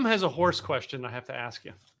my mom has a horse question I have to ask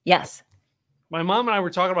you. Yes. My mom and I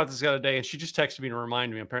were talking about this the other day, and she just texted me to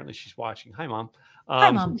remind me. Apparently she's watching. Hi, Mom.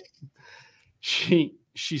 Hi, Mom. She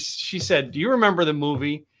said, do you remember the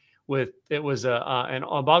movie about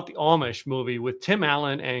the Amish movie with Tim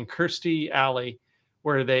Allen and Kirstie Alley,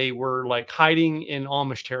 where they were like hiding in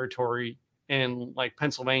Amish territory in like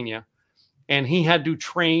Pennsylvania? And he had to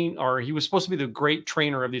train, or he was supposed to be the great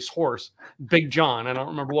trainer of this horse, Big John. I don't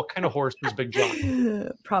remember what kind of horse was Big John.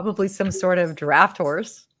 Probably some sort of draft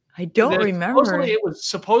horse. I don't remember.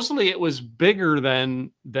 Supposedly it was bigger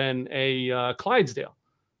than a Clydesdale,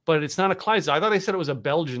 but it's not a Clydesdale. I thought they said it was a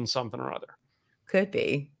Belgian something or other. Could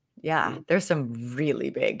be. Yeah. There's some really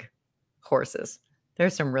big horses.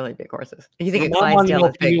 There's some really big horses. You think a Clydesdale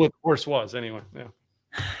is big? What the horse was anyway. Yeah.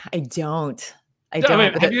 I don't.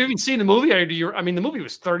 Have you even seen the movie? The movie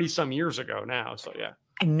was 30 some years ago now. So yeah.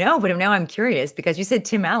 I know, but now I'm curious because you said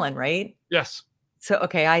Tim Allen, right? Yes. So,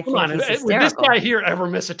 okay. I think he's hysterical. Would this guy here ever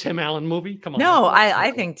miss a Tim Allen movie? Come on. No,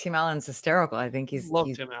 I think Tim Allen's hysterical. I think he's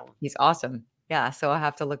Tim Allen. He's awesome. Yeah. So I'll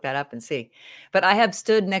have to look that up and see. But I have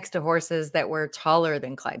stood next to horses that were taller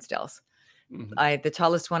than Clydesdales. The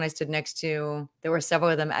tallest one I stood next to, there were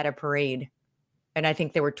several of them at a parade. And I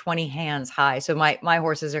think they were 20 hands high. So my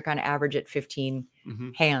horses are kind of average at 15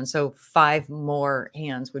 hands. So 5 more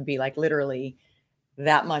hands would be like literally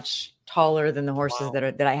that much taller than the horses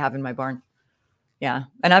that I have in my barn. Yeah.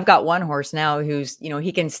 And I've got one horse now who's,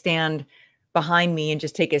 he can stand behind me and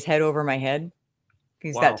just take his head over my head.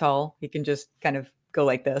 He's that tall. He can just kind of go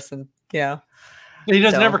like this. And he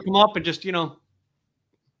doesn't ever come up and just,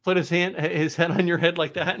 put his head on your head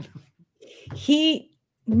like that.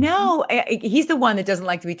 No, he's the one that doesn't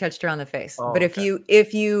like to be touched around the face. Oh, but if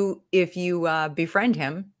you befriend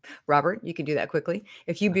him, Robert, you can do that quickly.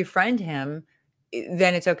 If you befriend him,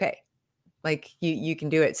 then it's okay. Like you can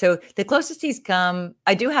do it. So the closest he's come,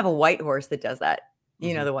 I do have a white horse that does that.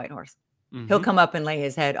 You know, the white horse. He'll come up and lay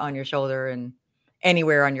his head on your shoulder and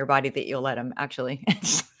anywhere on your body that you'll let him, actually.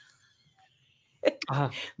 No.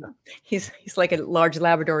 He's like a large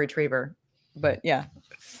Labrador Retriever, but yeah,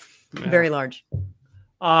 very large.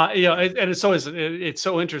 Yeah, and it's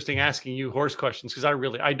so interesting asking you horse questions because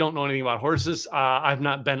I don't know anything about horses. I've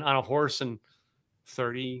not been on a horse in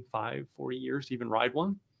 35, 40 years to even ride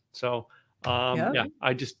one. So yeah,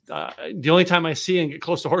 I just the only time I see and get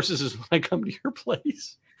close to horses is when I come to your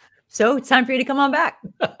place. So it's time for you to come on back.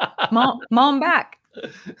 Mom back.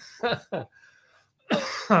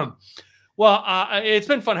 Well, it's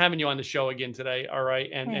been fun having you on the show again today. All right.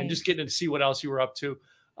 And just getting to see what else you were up to.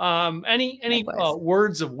 Any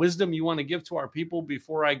words of wisdom you want to give to our people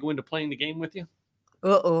before I go into playing the game with you?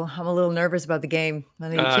 Uh-oh, I'm a little nervous about the game. I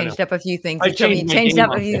think you changed up a few things. I changed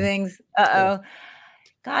up a few things. Uh-oh.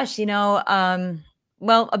 Gosh,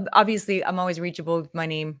 well, obviously I'm always reachable. My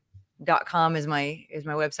name.com is my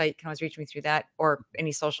website. You can always reach me through that or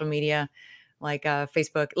any social media like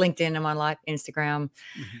Facebook, LinkedIn. I'm on a lot, Instagram.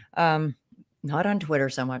 Not on Twitter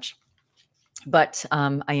so much, but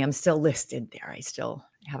I am still listed there. I still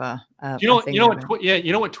have a you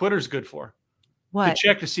know what Twitter's good for? What? To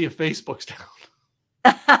check to see if Facebook's down.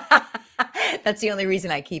 That's the only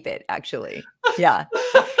reason I keep it, actually. Yeah.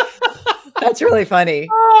 That's really funny.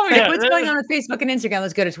 Oh, like, what's going on with Facebook and Instagram?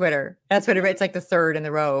 Let's go to Twitter. That's what it's like the third in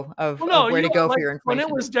the row of where to go for your information. When it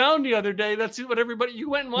was down the other day, that's what everybody, you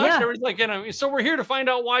went and watched. Everybody's like, so we're here to find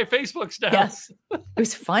out why Facebook's down. Yes. It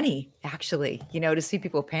was funny, actually, to see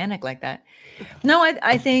people panic like that. No,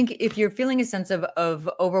 I think if you're feeling a sense of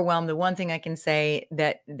overwhelm, the one thing I can say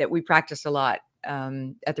that we practice a lot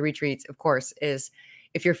at the retreats, of course, is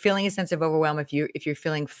if you're feeling a sense of overwhelm, if you're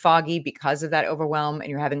feeling foggy because of that overwhelm and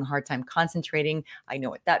you're having a hard time concentrating, I know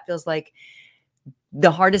what that feels like.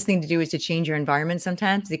 The hardest thing to do is to change your environment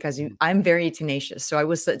sometimes because I'm very tenacious. So I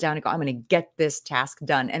will sit down and go, I'm going to get this task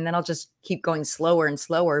done. And then I'll just keep going slower and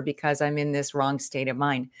slower because I'm in this wrong state of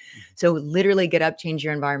mind. So literally get up, change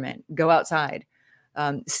your environment, go outside,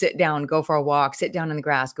 sit down, go for a walk, sit down on the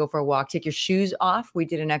grass, go for a walk, take your shoes off. We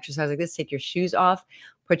did an exercise like this, take your shoes off,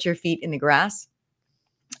 put your feet in the grass,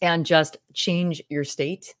 and just change your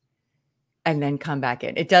state and then come back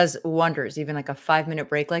in. It does wonders. Even like a 5-minute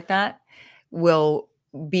break like that will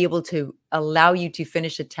be able to allow you to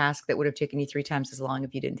finish a task that would have taken you 3 times as long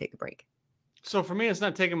if you didn't take a break. So for me, it's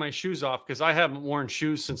not taking my shoes off because I haven't worn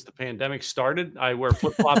shoes since the pandemic started. I wear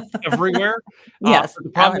flip-flops everywhere. Yes. The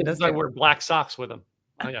problem is I wear black socks with them.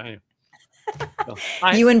 You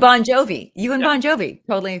and Bon Jovi. Bon Jovi.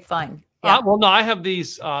 Totally fine. Yeah. Well, no, I have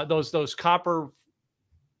these those copper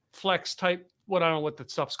flex type, I don't know what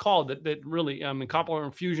that stuff's called, that really copper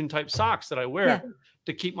infusion type socks that I wear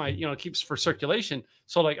to keep my keeps for circulation.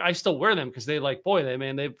 So like I still wear them because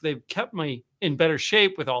they've kept me in better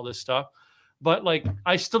shape with all this stuff. But like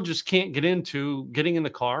I still just can't get into getting in the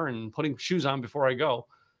car and putting shoes on before I go.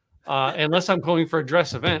 Unless I'm going for a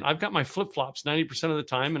dress event. I've got my flip-flops 90% of the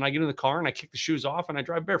time, and I get in the car and I kick the shoes off and I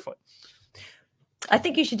drive barefoot. I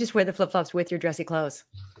think you should just wear the flip-flops with your dressy clothes.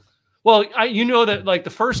 Well, that like the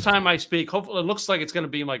first time I speak, hopefully it looks like it's going to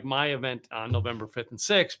be like my event on November 5th and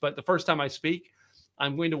 6th. But the first time I speak,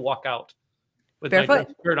 I'm going to walk out with barefoot? my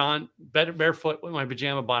dress shirt on, barefoot with my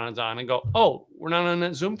pajama bottoms on and go, oh, we're not on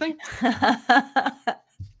that Zoom thing? I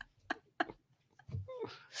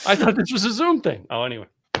thought this was a Zoom thing. Oh, anyway.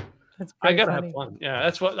 I got to have fun. Yeah,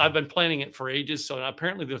 that's what I've been planning it for ages. So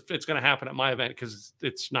apparently it's going to happen at my event because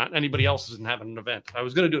it's not anybody else isn't having an event. I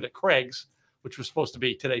was going to do it at Craig's, which was supposed to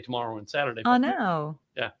be today, tomorrow, and Saturday. Oh, no.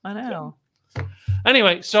 Yeah. I know. So.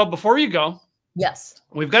 Anyway, so before you go, yes,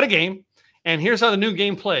 we've got a game, and here's how the new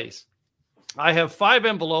game plays. I have 5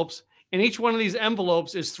 envelopes, and each one of these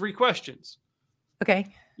envelopes is 3 questions.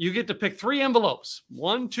 Okay. You get to pick 3 envelopes,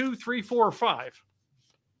 1, 2, 3, 4, or 5.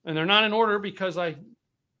 And they're not in order because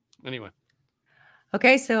anyway.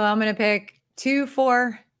 Okay, so I'm going to pick 2,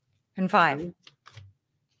 4, and 5.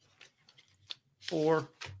 4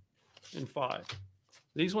 and 5.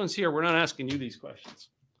 These ones here, we're not asking you these questions.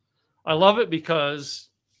 I love it because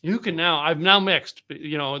I've now mixed,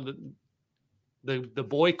 the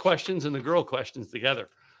boy questions and the girl questions together.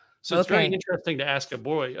 So it's very interesting to ask a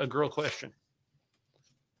girl question.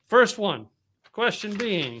 First question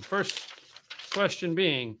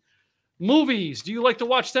being, movies, do you like to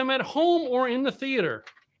watch them at home or in the theater?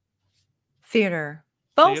 Theater.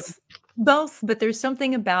 Both, but there's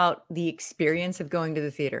something about the experience of going to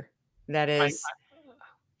the theater that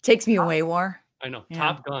takes me away more. I know. Yeah.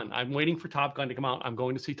 Top Gun. I'm waiting for Top Gun to come out. I'm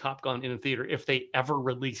going to see Top Gun in a theater if they ever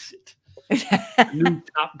release it. New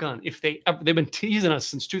Top Gun. They've been teasing us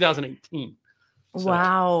since 2018. So.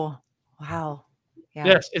 Wow. Yeah.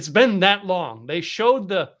 Yes, it's been that long. They showed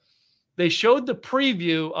the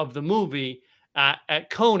preview of the movie at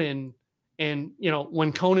Conan And,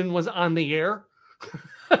 when Conan was on the air.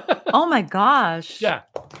 Oh my gosh. Yeah.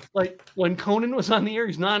 Like when Conan was on the air,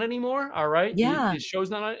 he's not anymore. All right. Yeah. His show's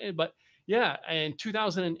not on it. But yeah, in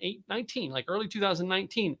 2019, like early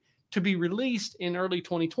 2019, to be released in early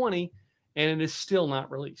 2020, and it is still not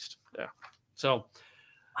released. Yeah. So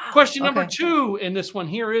Wow. question number 2 in this one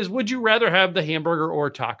here is, would you rather have the hamburger or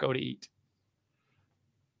taco to eat?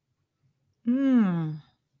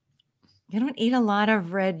 I don't eat a lot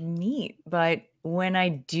of red meat, but when I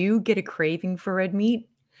do get a craving for red meat,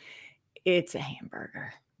 it's a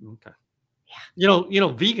hamburger. Okay. Yeah.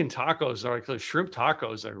 Vegan tacos are like those shrimp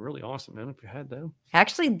tacos are really awesome, man. If you had them.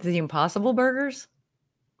 Actually, the Impossible burgers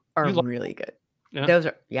are really good. Yeah. Those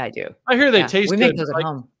are, I do. I hear they taste good. We make those at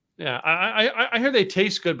home. Yeah. I hear they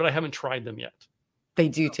taste good, but I haven't tried them yet. They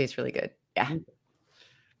do taste really good. Yeah.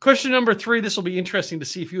 Question number 3. This will be interesting to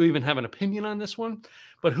see if you even have an opinion on this one.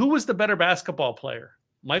 But who was the better basketball player,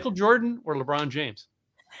 Michael Jordan or LeBron James?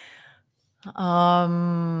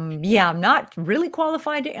 Yeah, I'm not really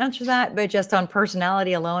qualified to answer that, but just on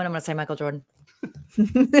personality alone, I'm going to say Michael Jordan.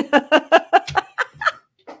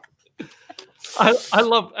 I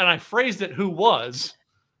love, and I phrased it who was,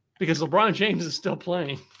 because LeBron James is still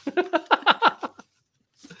playing.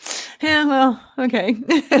 Yeah, well, okay.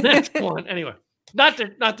 Next one. Anyway, not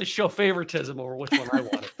to show favoritism over which one I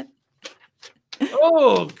wanted.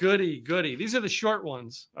 Oh, goody. These are the short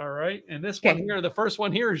ones. All right. And this one here, the first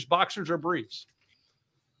one here is boxers or briefs?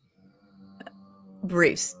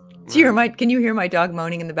 Briefs. Can you hear my dog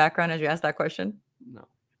moaning in the background as you ask that question? No.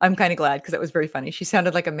 I'm kind of glad, because that was very funny. She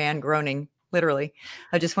sounded like a man groaning, literally.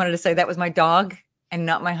 I just wanted to say that was my dog and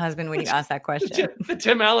not my husband when you asked that question. The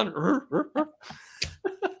Tim Allen.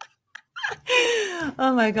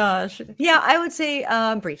 Oh my gosh. Yeah, I would say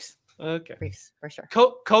briefs. Okay. Briefs, for sure.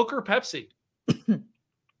 Coke or Pepsi?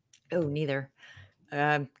 Oh, neither.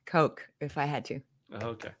 Coke, if I had to.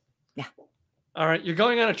 Okay. Yeah. All right. You're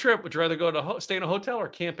going on a trip. Would you rather go to stay in a hotel or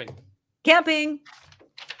camping? Camping.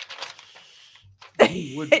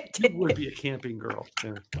 You would be a camping girl.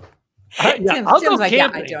 Yeah. I'll Tim's go like,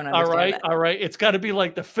 camping. I don't understand that. All right. It's got to be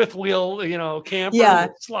like the fifth wheel, camper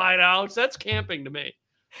with slide outs. That's camping to me.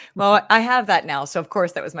 Well, I have that now, so of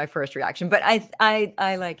course that was my first reaction. But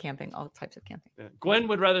I like camping, all types of camping. Yeah. Gwen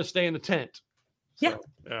would rather stay in the tent. So,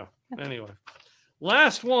 yeah. Anyway,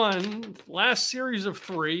 last one, last series of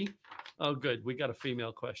 3. Oh, good. We got a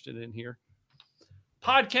female question in here.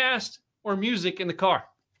 Podcast or music in the car?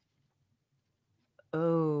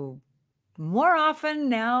 Oh, more often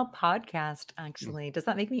now podcast, actually. Does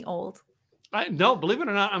that make me old? No, believe it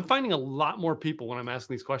or not, I'm finding a lot more people when I'm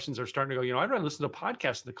asking these questions are starting to go, I'd rather listen to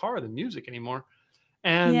podcasts in the car than music anymore.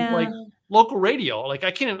 And like local radio, like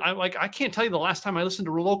I can't tell you the last time I listened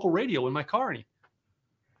to local radio in my car anymore.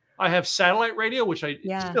 I have satellite radio, which I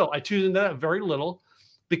tune into that very little,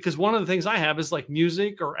 because one of the things I have is like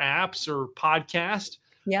music or apps or podcast.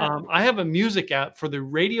 Yeah. I have a music app for the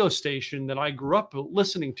radio station that I grew up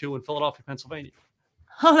listening to in Philadelphia, Pennsylvania.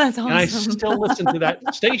 Oh, that's awesome. And I still listen to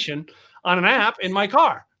that station on an app in my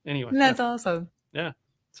car. Anyway. That's awesome. Yeah.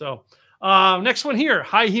 So next one here,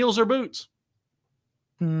 high heels or boots?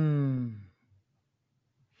 High-heeled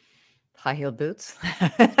boots.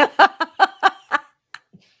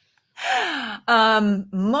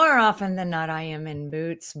 More often than not, I am in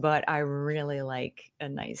boots, but I really like a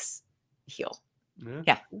nice heel.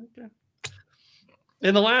 Yeah. Okay.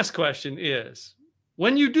 And the last question is,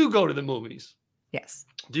 when you do go to the movies, yes,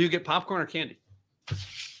 do you get popcorn or candy?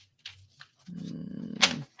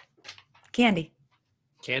 Candy.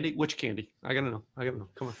 Candy? Which candy? I gotta know.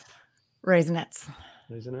 Come on. Raisinets.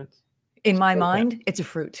 Raisinets? In my mind, it's a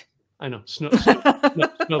fruit. I know. Snow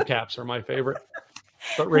caps are my favorite.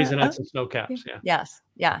 But Raisinets and snow caps, yeah. Yes,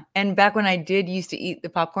 yeah. And back when I used to eat the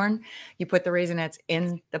popcorn, you put the Raisinets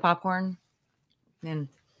in the popcorn. And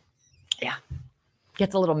yeah,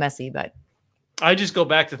 gets a little messy, but I just go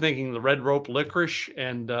back to thinking the red rope licorice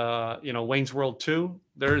and Wayne's World 2.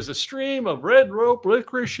 There's a stream of red rope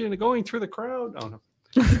licorice going through the crowd. Oh no.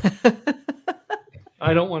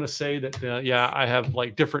 I don't want to say that. I have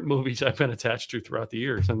like different movies I've been attached to throughout the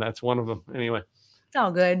years, and that's one of them. Anyway, it's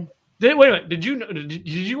all good. Wait a minute. Did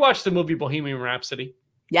you watch the movie Bohemian Rhapsody?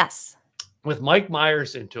 Yes. With Mike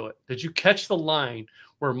Myers into it. Did you catch the line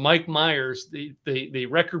where Mike Myers, the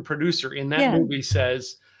record producer in that movie,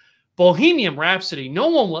 says, Bohemian Rhapsody, no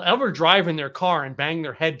one will ever drive in their car and bang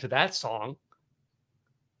their head to that song?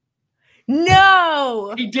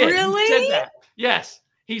 No. He did. Really? He said that. Yes.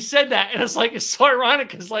 He said that. And it's so ironic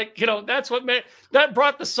because that's what that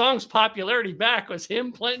brought the song's popularity back, was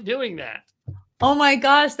him doing that. Oh my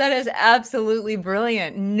gosh, that is absolutely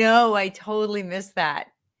brilliant. No, I totally missed that.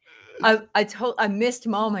 a missed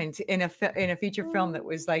moment in a feature film that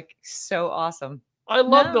was like so awesome. I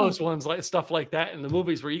love those ones, like stuff like that in the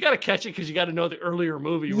movies where you got to catch it because you got to know the earlier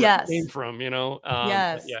movie where it came from, you know?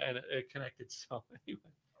 Yes. Yeah, and it connected. So anyway,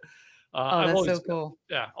 that's always, so cool.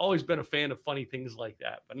 Yeah, always been a fan of funny things like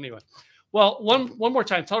that. But anyway, well, one more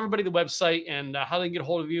time, tell everybody the website and how they can get a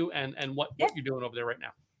hold of you and what you're doing over there right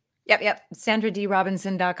now. Yep.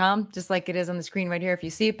 SandraDeeRobinson.com, just like it is on the screen right here. If you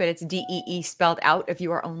see it, but it's DEE spelled out if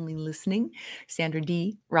you are only listening. Sandra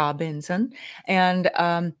Dee Robinson. And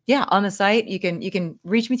on the site, you can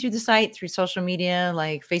reach me through the site, through social media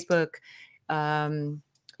like Facebook,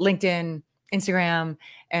 LinkedIn, Instagram.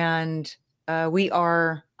 And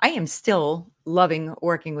I am still loving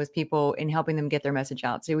working with people and helping them get their message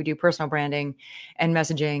out. So we do personal branding and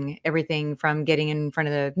messaging, everything from getting in front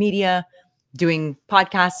of the media, doing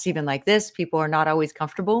podcasts, even like this. People are not always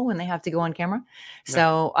comfortable when they have to go on camera.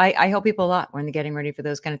 So I help people a lot when they're getting ready for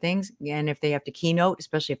those kind of things. And if they have to keynote,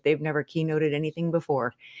 especially if they've never keynoted anything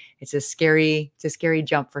before, it's a scary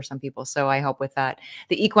jump for some people. So I help with that.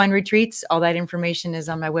 The equine retreats, all that information is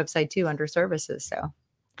on my website too, under services. So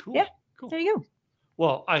cool. There you go.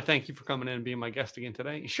 Well, I thank you for coming in and being my guest again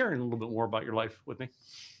today, sharing a little bit more about your life with me.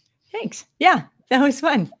 Thanks. Yeah, that was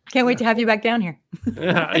fun. Can't wait to have you back down here.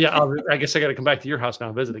 I guess I got to come back to your house now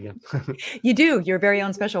and visit again. You do. Your very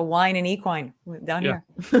own special wine and equine down here.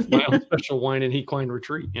 My own special wine and equine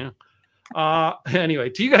retreat. Yeah. Anyway,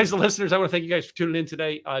 to you guys, the listeners, I want to thank you guys for tuning in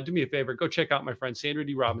today. Do me a favor. Go check out my friend Sandra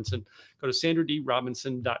Dee Robinson. Go to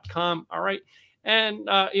SandraDeeRobinson.com. All right. And,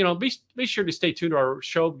 be sure to stay tuned to our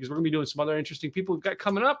show because we're going to be doing some other interesting people we've got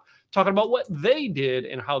coming up, talking about what they did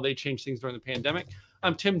and how they changed things during the pandemic.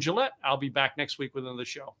 I'm Tim Gillette. I'll be back next week with another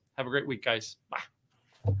show. Have a great week, guys.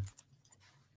 Bye.